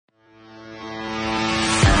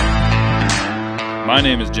My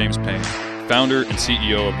name is James Payne, founder and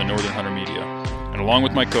CEO of the Northern Hunter Media, and along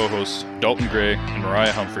with my co-hosts Dalton Gray and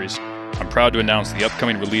Mariah Humphreys, I'm proud to announce the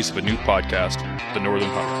upcoming release of a new podcast, The Northern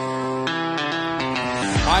Hunter.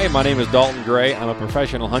 Hi, my name is Dalton Gray. I'm a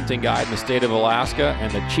professional hunting guide in the state of Alaska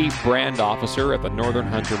and the Chief Brand Officer at the Northern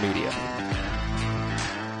Hunter Media.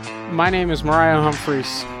 My name is Mariah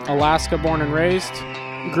Humphreys, Alaska born and raised.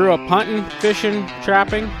 Grew up hunting, fishing,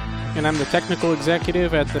 trapping, and I'm the technical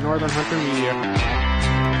executive at the Northern Hunter Media.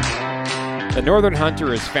 The Northern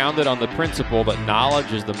Hunter is founded on the principle that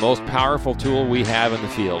knowledge is the most powerful tool we have in the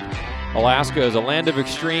field. Alaska is a land of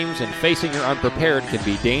extremes, and facing your unprepared can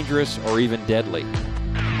be dangerous or even deadly.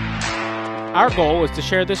 Our goal is to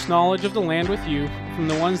share this knowledge of the land with you from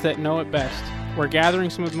the ones that know it best. We're gathering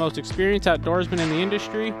some of the most experienced outdoorsmen in the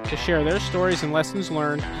industry to share their stories and lessons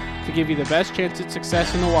learned to give you the best chance at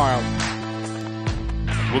success in the wild.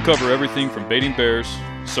 We'll cover everything from baiting bears,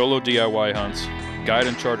 solo DIY hunts, guide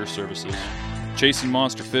and charter services, chasing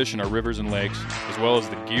monster fish in our rivers and lakes, as well as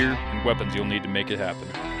the gear and weapons you'll need to make it happen.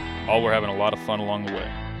 All we're having a lot of fun along the way.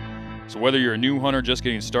 So whether you're a new hunter just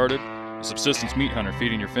getting started, a subsistence meat hunter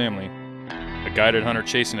feeding your family, a guided hunter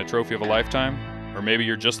chasing a trophy of a lifetime, or maybe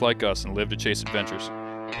you're just like us and live to chase adventures,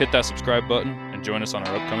 hit that subscribe button and join us on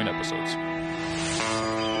our upcoming episodes.